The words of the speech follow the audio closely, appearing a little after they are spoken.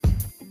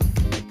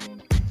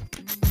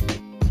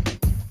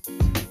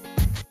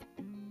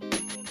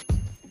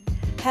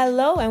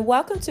Hello and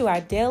welcome to our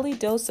Daily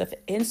Dose of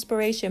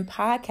Inspiration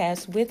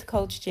podcast with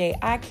Coach Jay.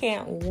 I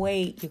can't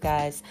wait, you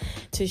guys,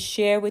 to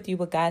share with you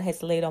what God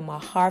has laid on my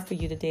heart for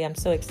you today. I'm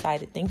so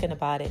excited thinking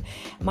about it.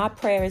 My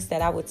prayer is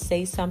that I would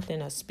say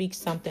something or speak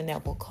something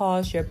that will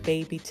cause your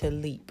baby to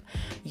leap,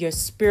 your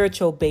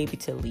spiritual baby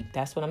to leap.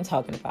 That's what I'm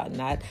talking about.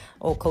 Not,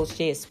 oh, Coach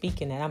Jay is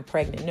speaking that I'm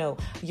pregnant. No,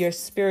 your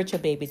spiritual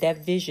baby,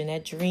 that vision,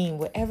 that dream,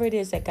 whatever it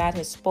is that God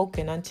has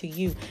spoken unto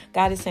you.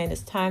 God is saying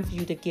it's time for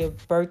you to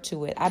give birth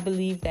to it. I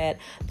believe that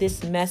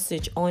this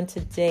message on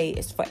today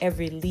is for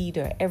every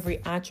leader, every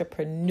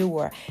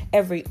entrepreneur,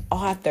 every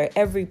author,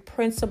 every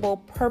principal,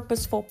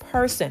 purposeful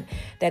person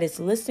that is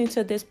listening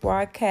to this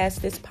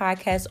broadcast, this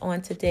podcast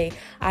on today.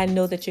 I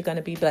know that you're going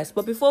to be blessed.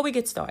 But before we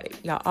get started,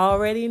 y'all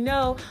already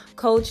know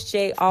Coach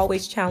Jay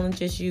always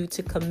challenges you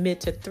to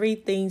commit to 3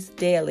 things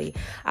daily.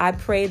 I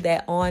pray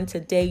that on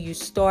today you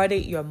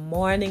started your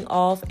morning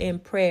off in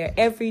prayer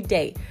every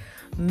day.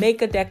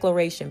 Make a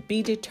declaration.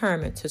 Be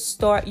determined to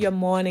start your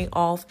morning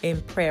off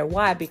in prayer.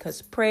 Why?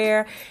 Because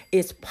prayer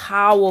is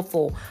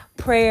powerful.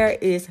 Prayer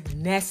is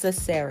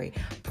necessary.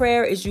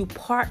 Prayer is you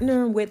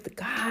partnering with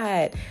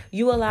God.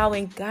 You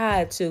allowing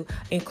God to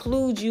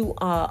include you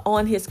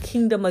on his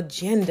kingdom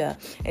agenda.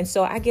 And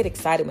so I get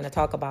excited when I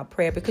talk about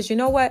prayer because you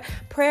know what?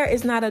 Prayer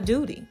is not a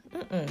duty.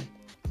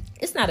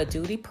 It's not a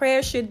duty.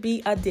 Prayer should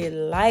be a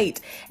delight.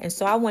 And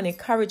so I want to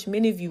encourage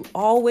many of you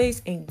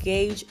always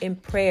engage in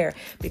prayer,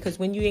 because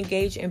when you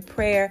engage in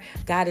prayer,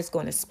 God is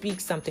going to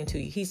speak something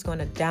to you. He's going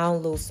to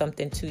download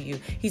something to you.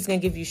 He's going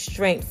to give you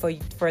strength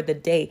for the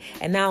day.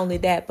 And not only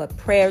that, but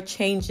prayer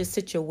changes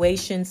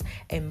situations.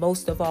 And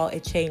most of all,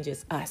 it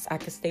changes us. I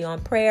could stay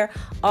on prayer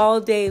all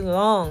day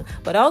long.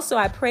 But also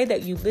I pray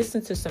that you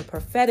listen to some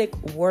prophetic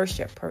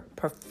worship,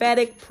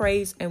 prophetic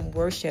praise and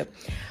worship.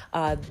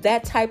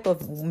 That type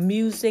of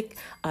music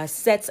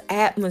sets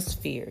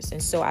atmospheres.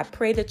 And so I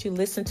pray that you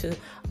listen to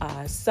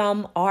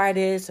some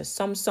artist or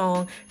some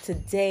song.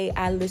 Today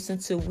I listen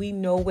to We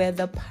Know Where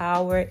the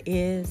Power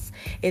Is.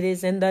 It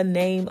is in the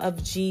name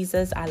of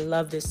Jesus. I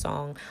love this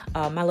song.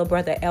 My little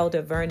brother,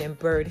 Elder Vernon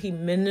Bird, he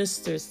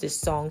ministers this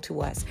song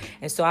to us.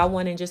 And so I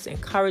want to just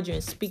encourage you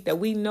and speak that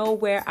we know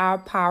where our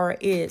power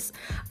is.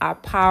 Our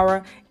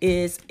power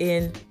is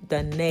in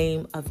the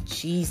name of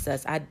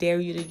Jesus. I dare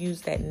you to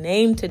use that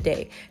name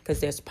today because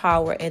there's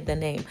power in the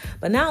name.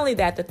 But not only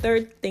that, the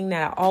third thing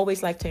that I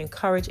always like to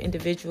encourage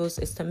individuals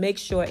is to make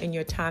sure in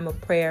your time of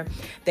prayer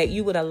that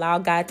you would allow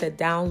God to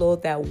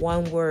download that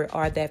one word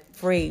or that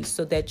phrase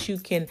so that you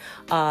can,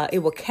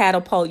 it will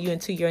catapult you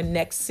into your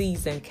next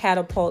season,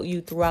 catapult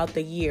you throughout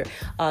the year,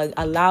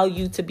 allow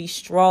you to be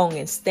strong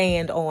and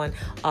stand on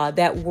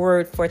that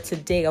word for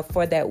today or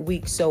for that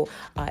week. So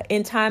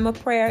in time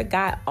of prayer,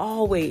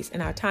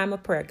 in our time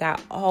of prayer,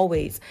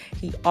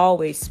 he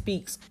always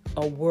speaks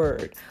a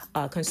word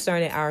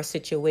concerning our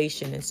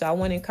situation. And so I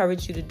want to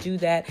encourage you to do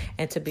that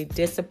and to be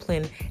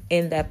disciplined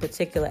in that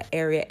particular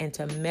area and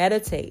to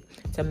meditate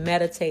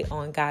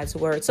on God's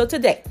word. So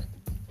today,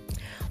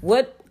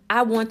 what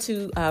I want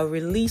to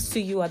release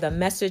to you, or the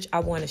message I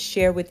want to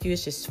share with you,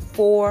 is just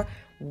 4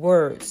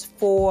 words.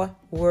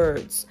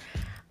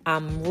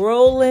 I'm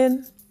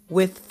rolling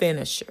with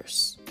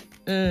finishers.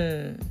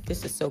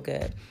 This is so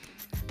good.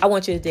 I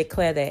want you to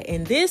declare that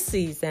in this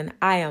season,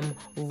 I am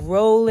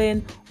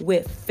rolling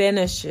with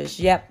finishers.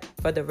 Yep.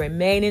 For the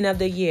remaining of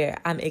the year,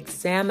 I'm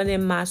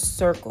examining my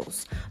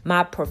circles,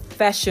 my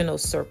professional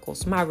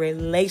circles, my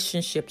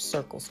relationship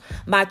circles,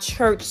 my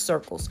church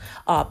circles,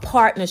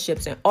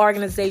 partnerships and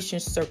organization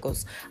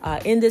circles.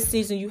 In this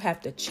season, you have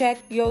to check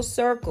your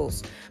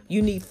circles.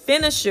 You need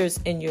finishers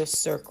in your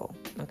circle.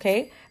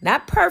 Okay?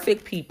 Not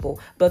perfect people,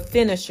 but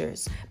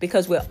finishers.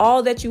 Because with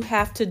all that you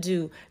have to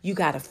do, you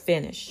got to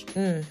finish.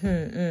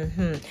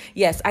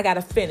 Yes, I got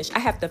to finish. I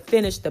have to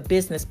finish the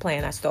business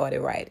plan I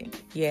started writing.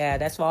 Yeah,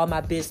 that's for all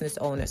my business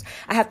owners.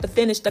 I have to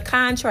finish the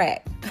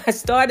contract. I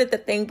started the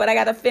thing, but I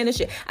got to finish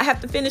it. I have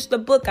to finish the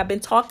book. I've been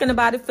talking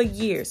about it for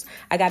years.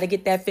 I got to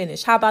get that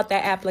finished. How about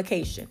that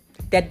application?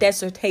 That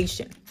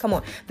dissertation. Come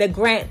on. The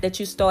grant that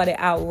you started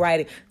out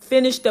writing.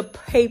 Finish the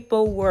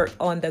paperwork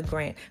on the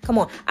grant. Come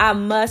on. I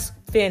must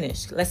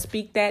finish. Let's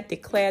speak that,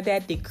 declare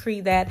that,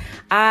 decree that.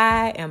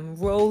 I am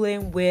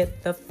rolling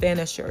with the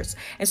finishers.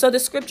 And so the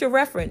scripture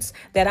reference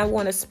that I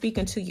want to speak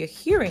into your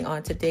hearing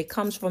on today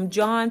comes from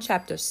John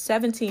chapter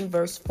 17,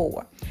 verse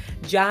 4.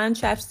 John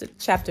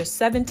chapter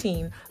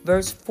 17,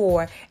 verse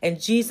 4.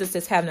 And Jesus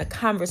is having a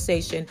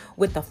conversation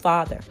with the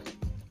Father.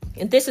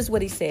 And this is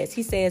what he says.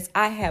 He says,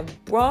 I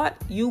have brought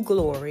you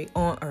glory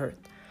on earth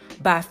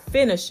by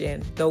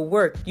finishing the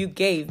work you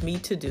gave me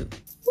to do.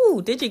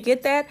 Ooh, did you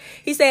get that?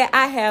 He said,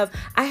 I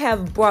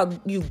have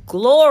brought you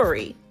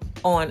glory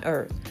on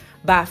earth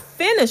by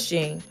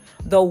finishing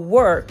the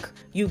work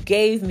you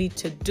gave me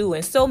to do.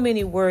 In so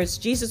many words,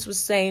 Jesus was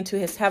saying to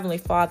his heavenly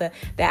Father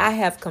that I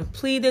have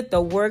completed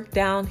the work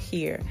down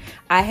here.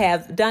 I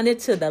have done it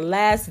to the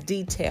last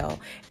detail.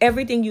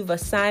 Everything you've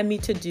assigned me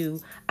to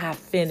do, I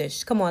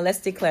finished. Come on, let's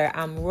declare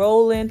I'm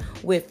rolling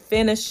with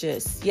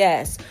finishes.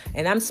 Yes.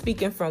 And I'm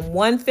speaking from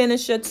one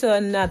finisher to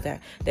another,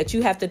 that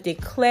you have to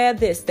declare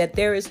this, that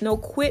there is no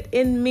quit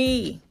in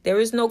me. There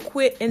is no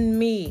quit in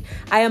me.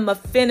 I am a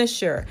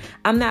finisher.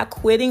 I'm not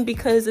quitting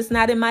because it's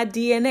not in my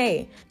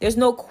DNA. There's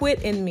no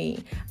quit in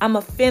me. I'm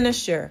a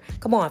finisher.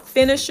 Come on.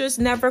 Finishers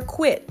never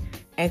quit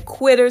and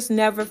quitters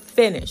never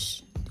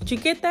finish. Did you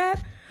get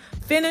that?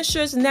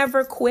 Finishers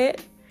never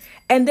quit.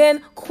 And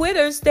then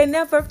quitters, they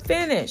never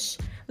finish.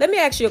 Let me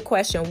ask you a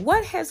question.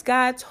 What has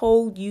God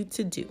told you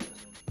to do?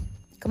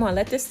 Come on,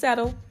 let this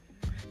settle.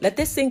 Let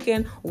this sink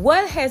in.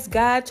 What has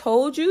God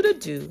told you to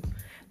do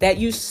that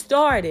you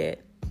started,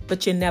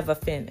 but you never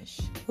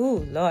finished? Ooh,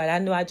 Lord, I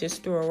know I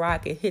just threw a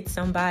rock. It hit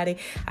somebody.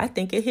 I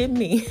think it hit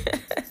me.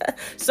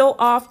 So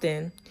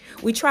often,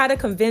 we try to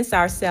convince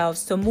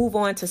ourselves to move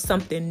on to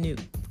something new.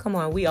 Come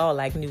on, we all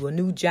like new. A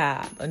new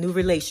job, a new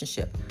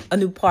relationship, a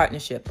new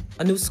partnership,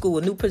 a new school,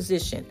 a new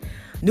position,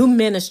 new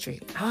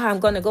ministry. Oh, I'm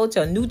going to go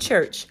to a new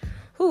church.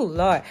 Ooh,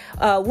 Lord.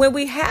 When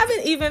we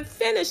haven't even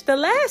finished the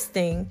last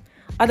thing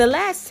or the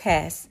last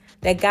task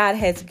that God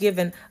has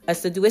given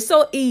us to do. It's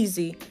so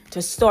easy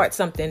to start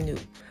something new.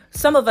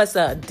 Some of us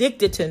are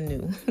addicted to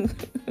new.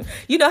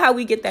 You know how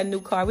we get that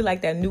new car? We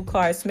like that new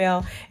car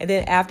smell. And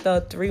then after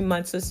 3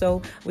 months or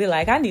so, we're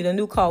like, I need a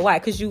new car. Why?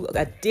 Because you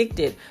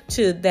addicted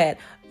to that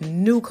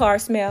new car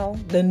smell,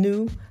 the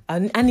new.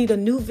 I need a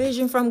new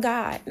vision from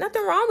God.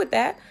 Nothing wrong with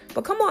that.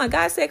 But come on,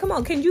 God said, come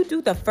on, can you do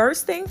the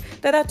first thing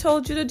that I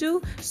told you to do?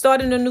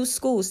 Starting a new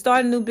school,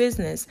 start a new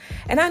business.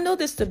 And I know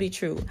this to be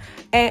true.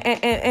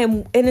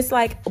 And it's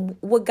like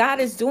what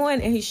God is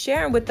doing and he's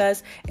sharing with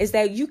us is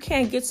that you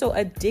can't get so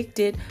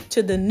addicted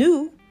to the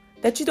new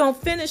that you don't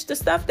finish the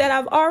stuff that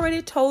I've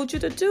already told you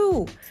to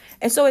do.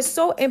 And so it's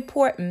so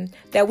important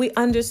that we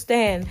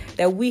understand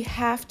that we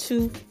have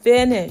to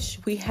finish.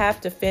 We have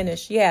to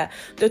finish. Yeah.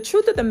 The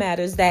truth of the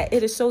matter is that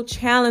it is so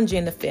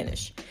challenging to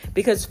finish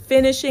because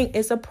finishing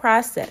is a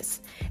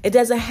process. It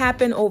doesn't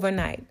happen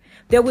overnight.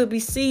 There will be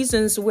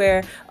seasons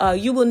where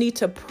you will need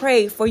to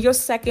pray for your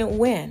second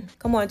win.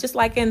 Come on, just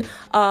like in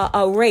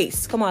a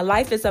race. Come on,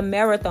 life is a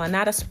marathon,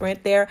 not a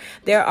sprint. There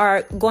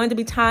are going to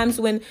be times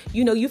when,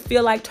 you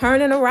feel like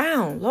turning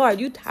around. Lord,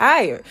 you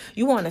tired.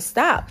 You want to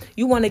stop.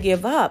 You want to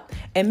give up.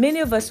 And many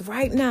of us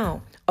right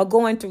now are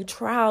going through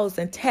trials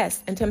and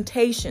tests and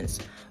temptations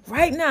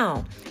right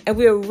now. And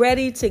we're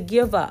ready to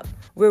give up.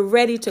 We're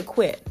ready to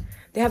quit.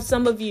 They have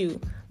some of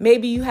you,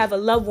 maybe you have a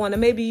loved one or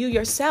maybe you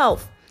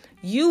yourself.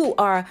 You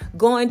are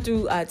going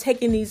through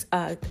taking these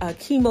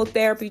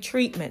chemotherapy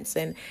treatments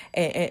and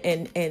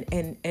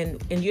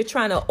you're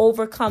trying to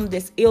overcome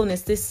this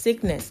illness, this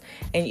sickness,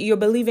 and you're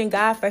believing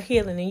God for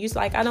healing. And you're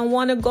like, I don't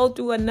want to go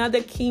through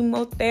another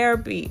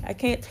chemotherapy. I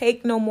can't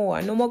take no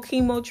more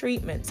chemo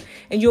treatments.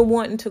 And you're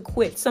wanting to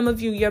quit. Some of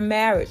you, your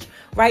marriage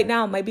right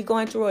now might be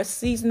going through a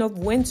season of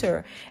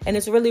winter and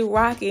it's really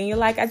rocky. And you're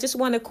like, I just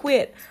want to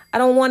quit. I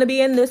don't want to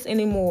be in this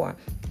anymore.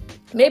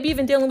 Maybe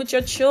even dealing with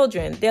your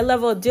children, their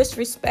level of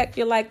disrespect.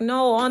 You're like,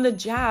 no, on the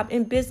job,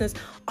 in business.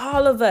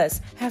 All of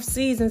us have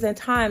seasons and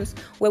times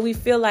where we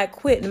feel like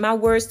quitting. My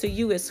words to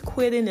you is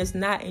quitting is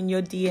not in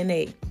your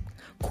DNA.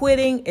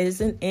 Quitting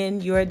isn't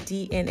in your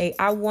DNA.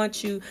 I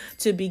want you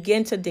to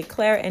begin to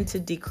declare and to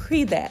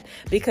decree that.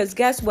 Because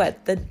guess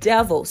what? The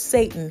devil,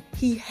 Satan,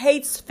 he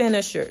hates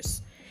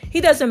finishers.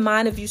 He doesn't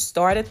mind if you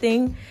start a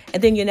thing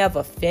and then you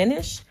never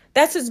finish.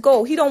 That's his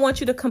goal. He don't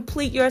want you to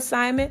complete your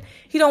assignment.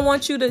 He don't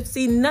want you to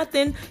see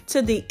nothing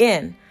to the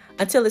end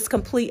until it's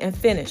complete and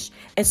finished.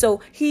 And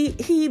so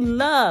he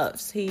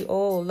loves,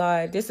 oh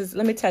Lord,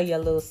 let me tell you a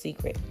little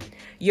secret.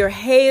 Your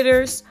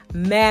haters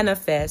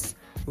manifest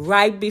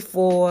right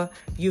before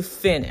you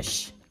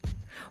finish,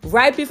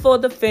 right before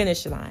the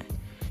finish line.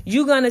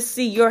 You're going to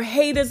see your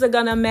haters are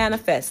going to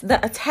manifest.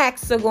 The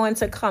attacks are going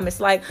to come. It's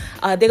like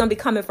they're going to be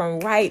coming from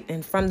right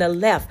and from the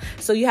left.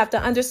 So you have to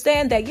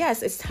understand that,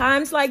 yes, it's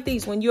times like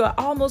these when you're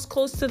almost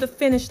close to the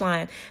finish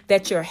line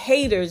that your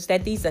haters,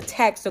 that these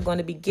attacks are going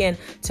to begin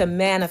to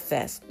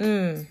manifest.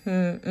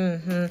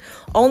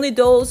 Only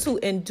those who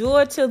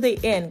endure till the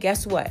end,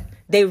 guess what?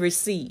 They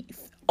receive.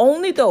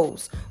 Only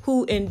those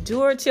who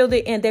endure till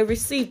the end, they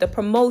receive the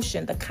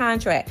promotion, the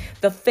contract,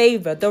 the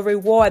favor, the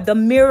reward, the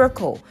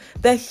miracle,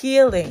 the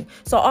healing.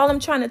 So all I'm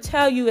trying to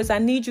tell you is I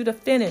need you to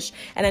finish,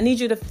 and I need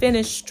you to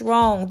finish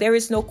strong. There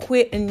is no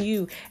quit in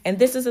you. And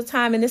this is a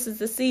time and this is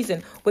the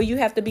season where you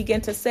have to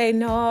begin to say,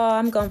 no,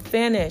 I'm going to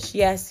finish.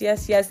 Yes,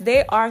 yes, yes.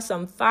 There are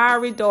some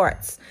fiery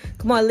darts.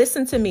 Come on,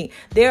 listen to me.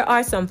 There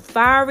are some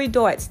fiery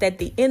darts that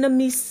the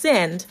enemy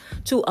send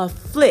to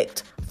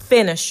afflict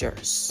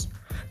finishers.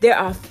 There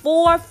are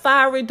 4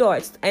 fiery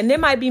darts, and there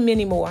might be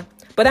many more,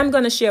 but I'm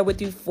going to share with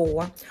you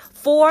 4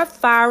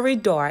 fiery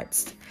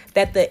darts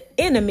that the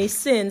enemy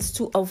sends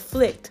to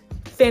afflict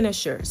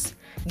finishers.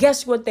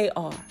 Guess what they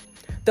are?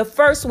 The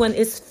first one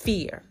is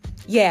fear.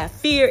 Yeah,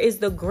 fear is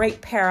the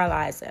great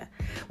paralyzer.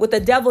 What the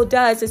devil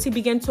does is he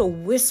begins to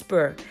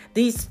whisper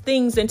these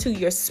things into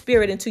your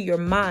spirit, into your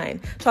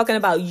mind, talking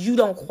about you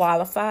don't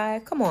qualify.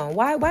 Come on,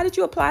 why did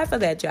you apply for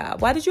that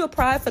job? Why did you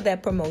apply for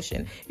that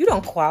promotion? You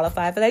don't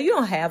qualify for that. You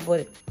don't have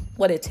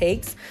what it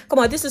takes. Come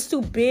on, this is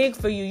too big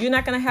for you. You're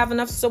not going to have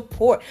enough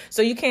support,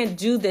 so you can't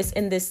do this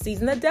in this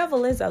season. The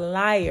devil is a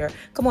liar.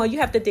 Come on, you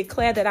have to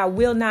declare that I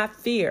will not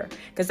fear,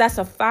 because that's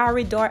a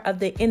fiery dart of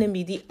the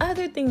enemy. The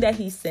other thing that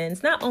he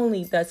sends, not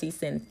only does he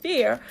send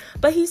fear,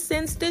 but he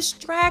sends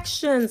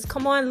distractions.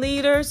 Come on,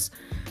 leaders.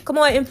 Come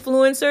on,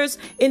 influencers,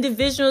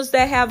 individuals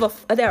that have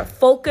their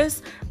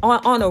focus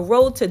on a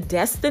road to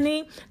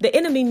destiny. The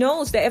enemy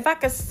knows that if I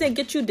can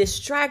get you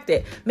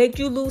distracted, make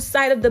you lose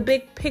sight of the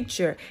big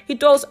picture, he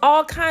throws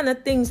all kind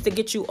of things to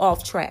get you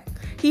off track.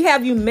 He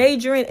have you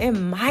majoring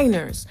in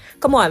minors.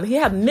 Come on, he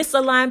have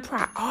misaligned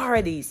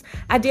priorities.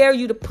 I dare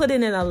you to put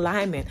it in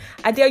alignment.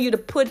 I dare you to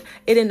put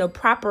it in the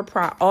proper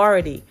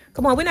priority.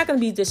 Come on, we're not going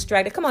to be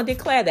distracted. Come on,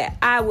 declare that.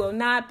 I will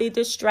not be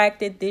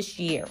distracted this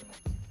year.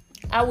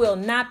 I will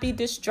not be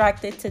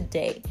distracted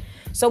today.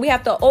 So we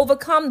have to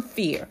overcome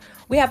fear.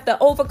 We have to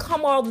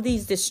overcome all of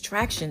these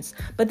distractions.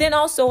 But then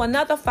also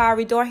another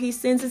fiery dart he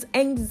sends is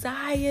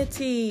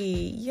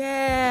anxiety.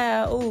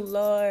 Yeah. Oh,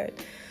 Lord.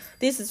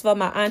 This is for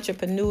my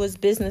entrepreneurs,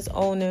 business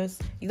owners,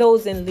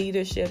 those in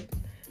leadership.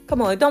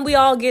 Come on. Don't we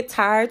all get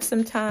tired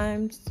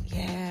sometimes?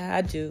 Yeah,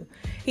 I do.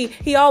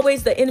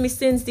 The enemy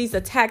sends these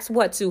attacks,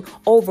 to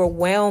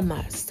overwhelm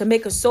us, to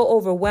make us so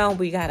overwhelmed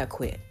we got to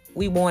quit.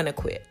 We want to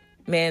quit.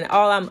 Man,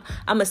 I'm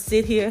gonna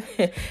sit here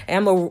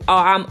and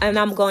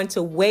I'm going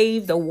to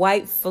wave the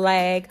white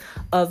flag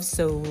of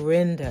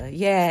surrender.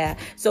 Yeah.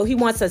 So he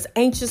wants us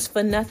anxious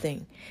for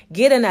nothing,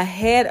 getting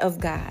ahead of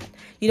God.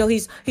 You know,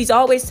 he's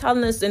always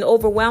telling us and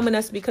overwhelming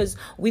us because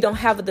we don't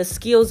have the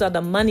skills or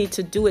the money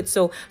to do it.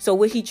 So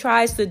what he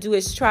tries to do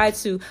is try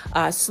to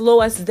slow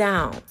us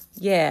down.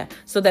 Yeah.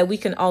 So that we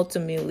can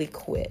ultimately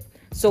quit.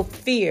 So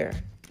fear,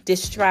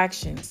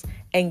 distractions,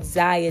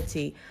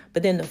 anxiety.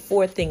 But then the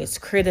fourth thing is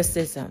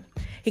criticism.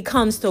 He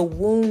comes to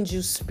wound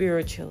you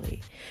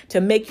spiritually,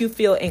 to make you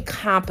feel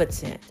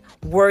incompetent,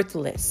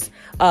 worthless,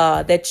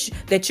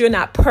 that you're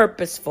not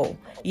purposeful.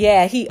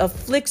 Yeah, he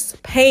afflicts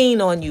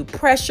pain on you,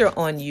 pressure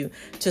on you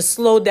to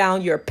slow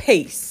down your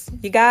pace.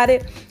 You got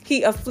it?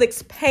 He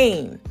afflicts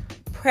pain,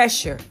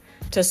 pressure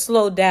to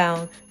slow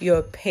down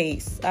your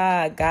pace.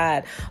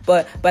 God.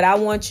 But I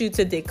want you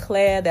to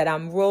declare that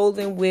I'm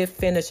rolling with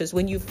finishers.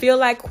 When you feel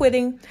like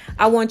quitting,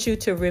 I want you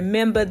to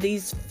remember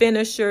these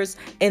finishers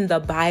in the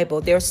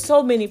Bible. There are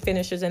so many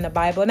finishers in the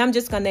Bible, and I'm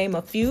just going to name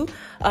a few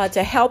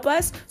to help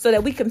us so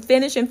that we can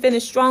finish and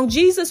finish strong.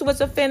 Jesus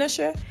was a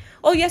finisher.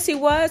 Oh, yes, he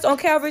was. On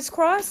Calvary's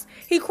cross,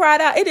 he cried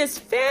out, "It is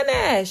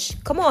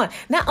finished." Come on.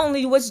 Not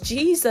only was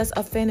Jesus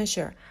a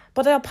finisher,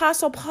 but the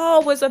Apostle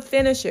Paul was a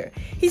finisher.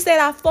 He said,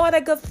 "I fought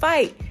a good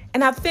fight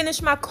and I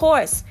finished my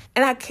course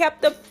and I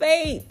kept the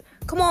faith."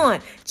 Come on.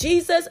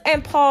 Jesus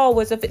and Paul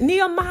was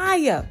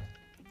Nehemiah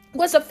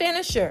was a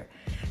finisher.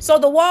 So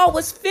the wall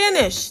was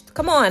finished.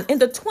 Come on. In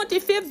the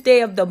 25th day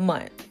of the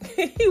month,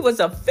 he was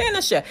a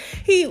finisher.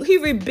 He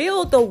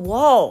rebuilt the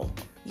wall.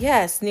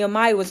 Yes,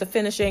 Nehemiah was a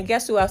finisher. And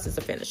guess who else is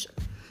a finisher?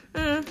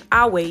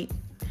 I'll wait.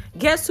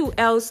 Guess who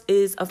else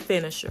is a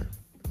finisher?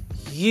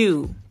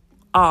 You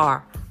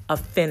are a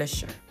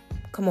finisher.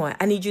 Come on.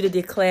 I need you to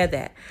declare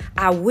that.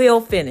 I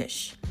will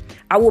finish.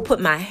 I will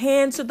put my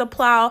hand to the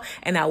plow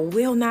and I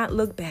will not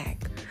look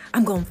back.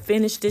 I'm going to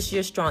finish this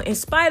year strong. In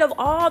spite of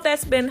all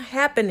that's been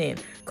happening.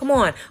 Come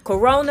on.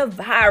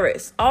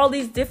 Coronavirus, all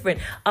these different,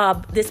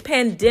 this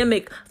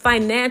pandemic,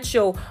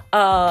 financial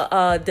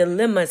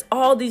dilemmas,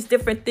 all these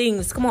different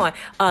things. Come on.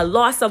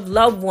 Loss of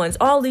loved ones,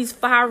 all these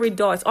fiery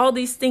darts, all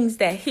these things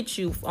that hit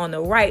you on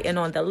the right and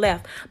on the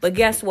left. But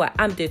guess what?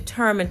 I'm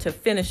determined to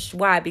finish.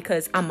 Why?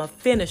 Because I'm a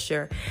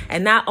finisher.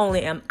 And not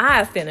only am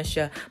I a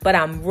finisher, but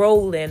I'm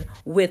rolling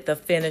with the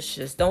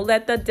finishers. Don't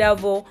let the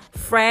devil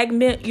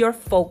fragment your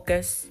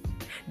focus,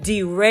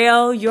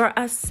 derail your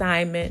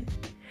assignment,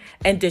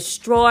 and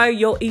destroy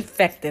your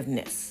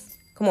effectiveness.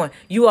 Come on.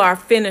 You are a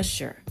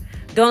finisher.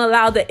 Don't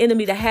allow the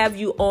enemy to have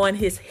you on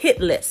his hit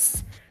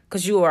list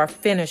because you are a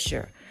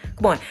finisher.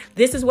 Come on.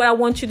 This is what I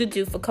want you to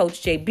do for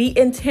Coach J. Be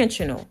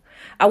intentional.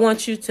 I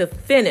want you to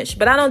finish,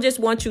 but I don't just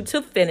want you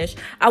to finish.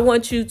 I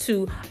want you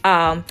to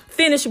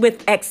finish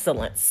with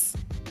excellence.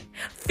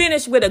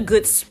 Finish with a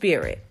good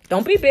spirit.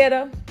 Don't be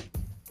bitter.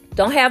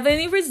 Don't have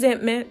any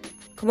resentment.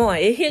 Come on.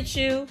 It hit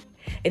you.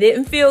 It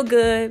didn't feel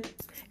good.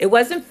 It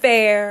wasn't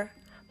fair,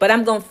 but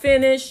I'm going to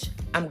finish.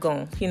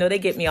 They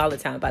get me all the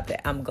time about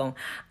that. I'm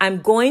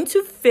going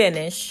to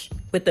finish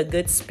with a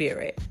good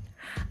spirit.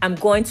 I'm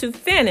going to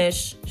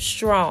finish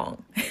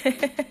strong.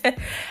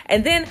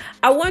 And then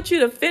I want you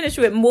to finish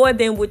with more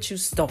than what you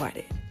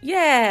started.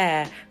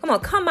 Yeah. Come on.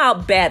 Come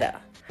out better.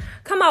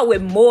 Come out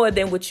with more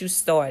than what you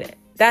started.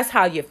 That's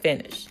how you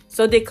finish.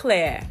 So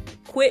declare,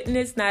 quitting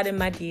is not in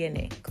my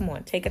DNA. Come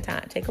on, take a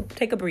time. Take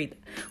a breather.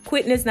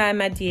 Quitting is not in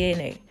my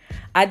DNA.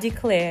 I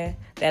declare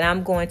that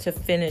I'm going to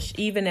finish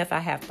even if I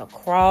have to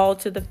crawl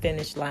to the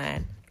finish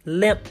line,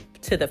 limp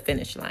to the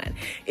finish line.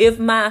 If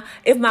my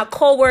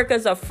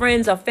coworkers or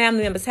friends or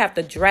family members have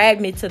to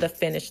drag me to the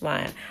finish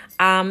line,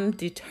 I'm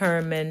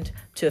determined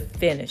to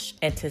finish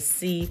and to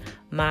see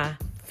my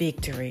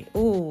victory.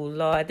 Ooh,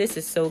 Lord, this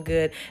is so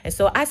good. And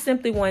so I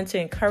simply wanted to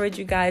encourage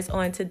you guys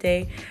on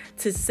today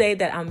to say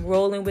that I'm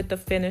rolling with the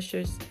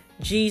finishers.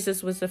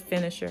 Jesus was a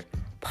finisher.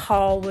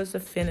 Paul was a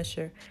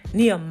finisher.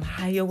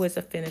 Nehemiah was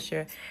a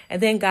finisher.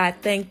 And then God,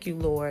 thank you,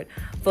 Lord,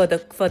 for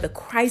the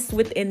Christ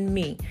within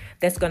me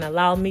that's going to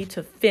allow me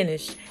to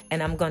finish,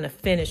 and I'm going to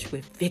finish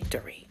with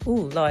victory.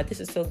 Ooh, Lord,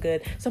 this is so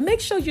good. So make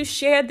sure you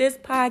share this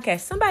podcast.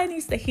 Somebody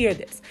needs to hear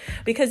this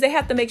because they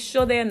have to make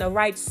sure they're in the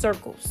right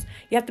circles.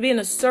 You have to be in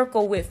a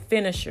circle with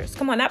finishers.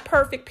 Come on, not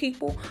perfect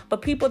people,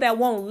 but people that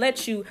won't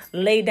let you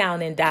lay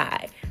down and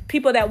die.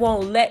 People that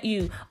won't let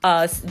you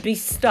be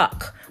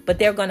stuck, but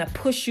they're going to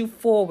push you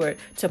forward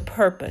to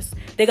purpose.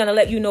 They're going to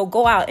let you know,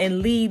 go out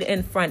and lead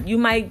in front. You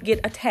might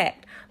get attacked,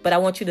 but I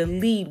want you to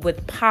lead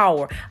with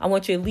power. I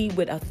want you to lead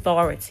with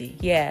authority.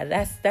 Yeah,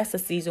 that's the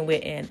season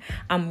we're in.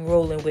 I'm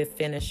rolling with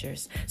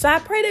finishers. So I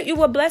pray that you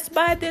were blessed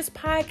by this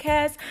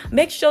podcast.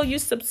 Make sure you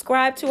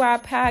subscribe to our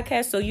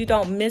podcast so you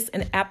don't miss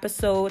an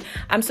episode.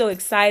 I'm so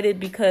excited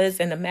because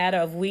in a matter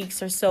of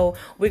weeks or so,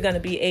 we're going to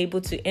be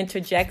able to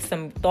interject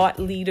some thought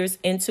leaders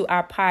into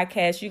our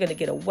podcast. You're going to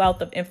get a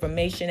wealth of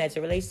information as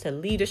it relates to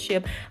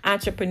leadership,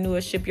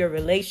 entrepreneurship, your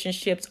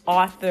relationships,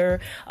 author.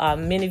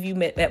 Many of you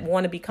that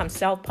want to become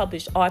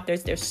self-published authors.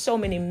 There's so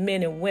many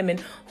men and women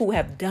who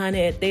have done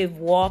it. They've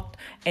walked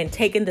and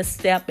taken the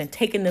step and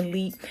taken the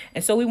leap.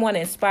 And so we want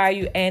to inspire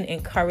you and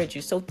encourage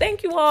you. So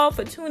thank you all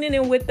for tuning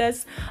in with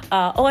us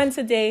on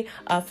today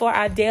for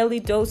our daily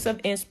dose of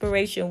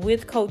inspiration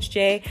with Coach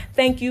Jay.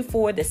 Thank you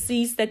for the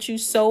seeds that you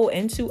sow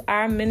into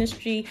our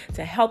ministry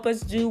to help us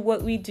do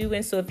what we do.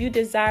 And so if you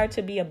desire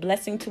to be a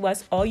blessing to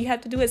us, all you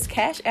have to do is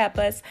cash app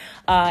us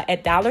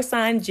at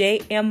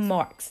 $JM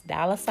Marks,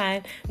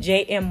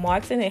 $JM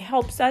Marks. And it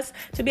helps us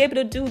to be able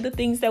to do the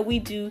things that we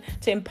do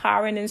to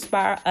empower and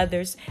inspire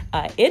others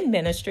in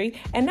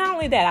ministry. And not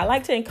only that, I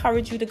like to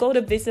encourage you to go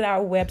to visit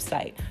our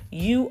website,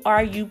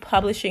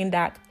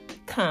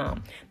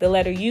 urupublishing.com. The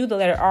letter U, the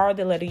letter R,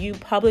 the letter U,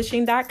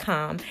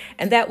 publishing.com.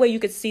 And that way you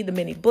could see the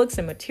many books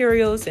and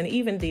materials and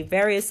even the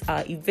various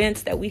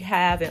events that we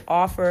have and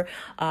offer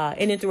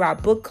in and through our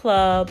book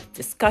club,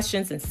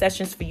 discussions and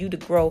sessions for you to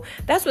grow.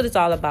 That's what it's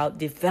all about,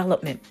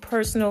 development,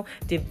 personal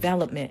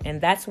development. And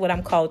that's what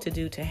I'm called to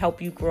do to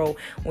help you grow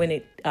when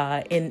it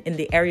in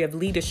the area of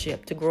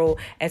leadership, to grow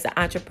as an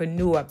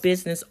entrepreneur,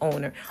 business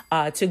owner,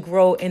 to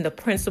grow in the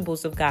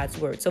principles of God's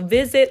word. So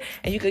visit,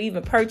 and you can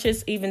even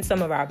purchase even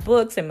some of our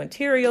books and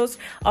materials.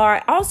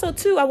 Also,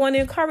 too, I want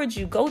to encourage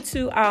you, go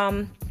to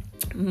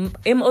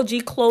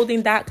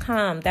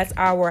MOGclothing.com. That's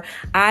our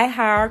I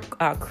Hire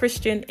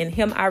Christian, in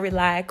Him I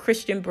Rely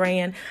Christian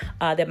brand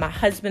that my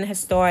husband has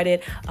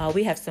started.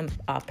 We have some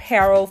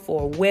apparel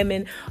for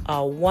women,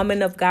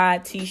 woman of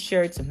God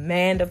t-shirts,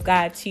 man of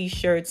God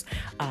t-shirts,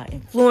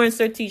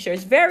 influencer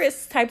t-shirts,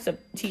 various types of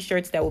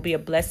t-shirts that will be a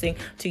blessing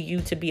to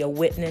you to be a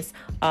witness.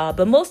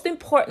 But most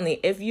importantly,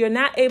 if you're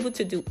not able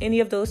to do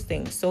any of those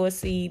things, sow a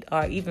seed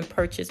or even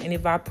purchase any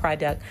of our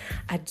product,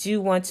 I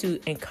do want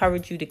to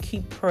encourage you to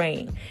keep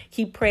praying.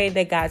 Keep praying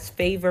that God's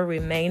favor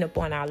remain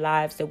upon our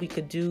lives, that we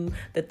could do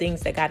the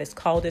things that God has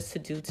called us to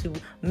do to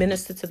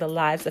minister to the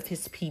lives of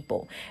His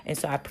people. And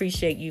so I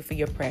appreciate you for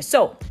your prayers.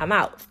 So I'm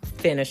out,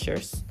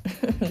 finishers.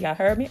 Y'all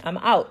heard me? I'm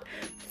out,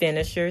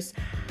 finishers.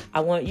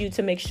 I want you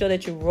to make sure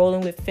that you're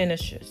rolling with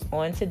finishers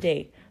on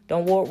today.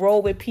 Don't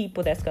roll with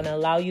people that's going to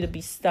allow you to be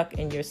stuck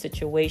in your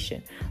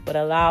situation, but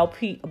allow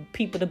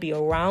people to be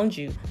around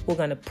you who are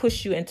going to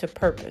push you into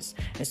purpose.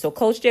 And so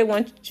Coach Jay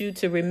wants you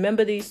to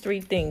remember these three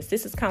things.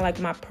 This is kind of like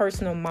my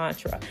personal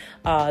mantra.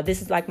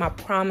 This is like my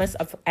promise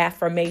of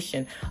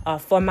affirmation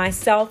for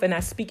myself, and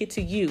I speak it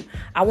to you.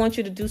 I want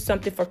you to do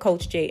something for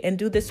Coach Jay and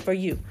do this for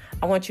you.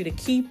 I want you to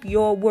keep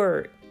your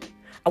word.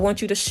 I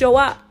want you to show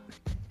up,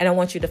 and I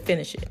want you to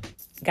finish it.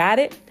 Got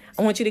it?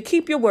 I want you to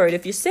keep your word.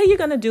 If you say you're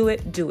going to do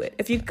it, do it.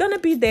 If you're going to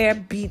be there,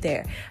 be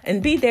there.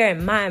 And be there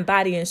in mind,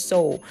 body, and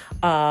soul.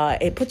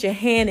 And put your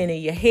hand in it,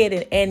 your head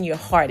in, and your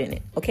heart in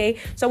it. Okay?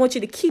 So I want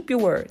you to keep your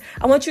word.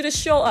 I want you to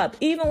show up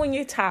even when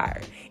you're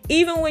tired.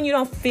 Even when you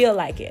don't feel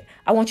like it.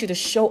 I want you to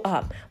show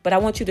up. But I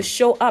want you to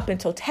show up in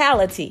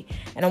totality.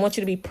 And I want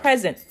you to be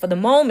present for the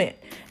moment.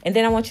 And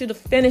then I want you to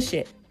finish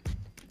it.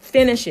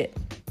 Finish it.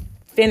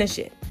 Finish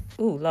it.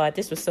 Ooh, Lord,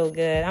 this was so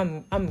good.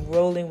 I'm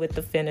rolling with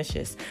the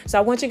finishes. So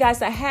I want you guys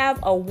to have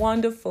a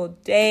wonderful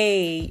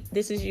day.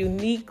 This is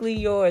uniquely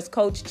yours,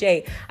 Coach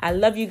Jay. I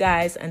love you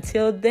guys.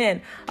 Until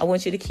then, I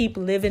want you to keep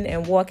living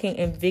and walking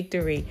in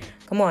victory.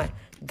 Come on.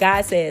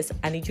 God says,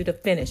 I need you to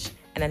finish,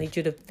 and I need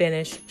you to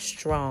finish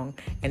strong.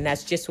 And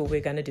that's just what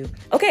we're going to do.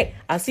 Okay,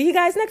 I'll see you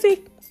guys next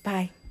week.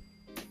 Bye.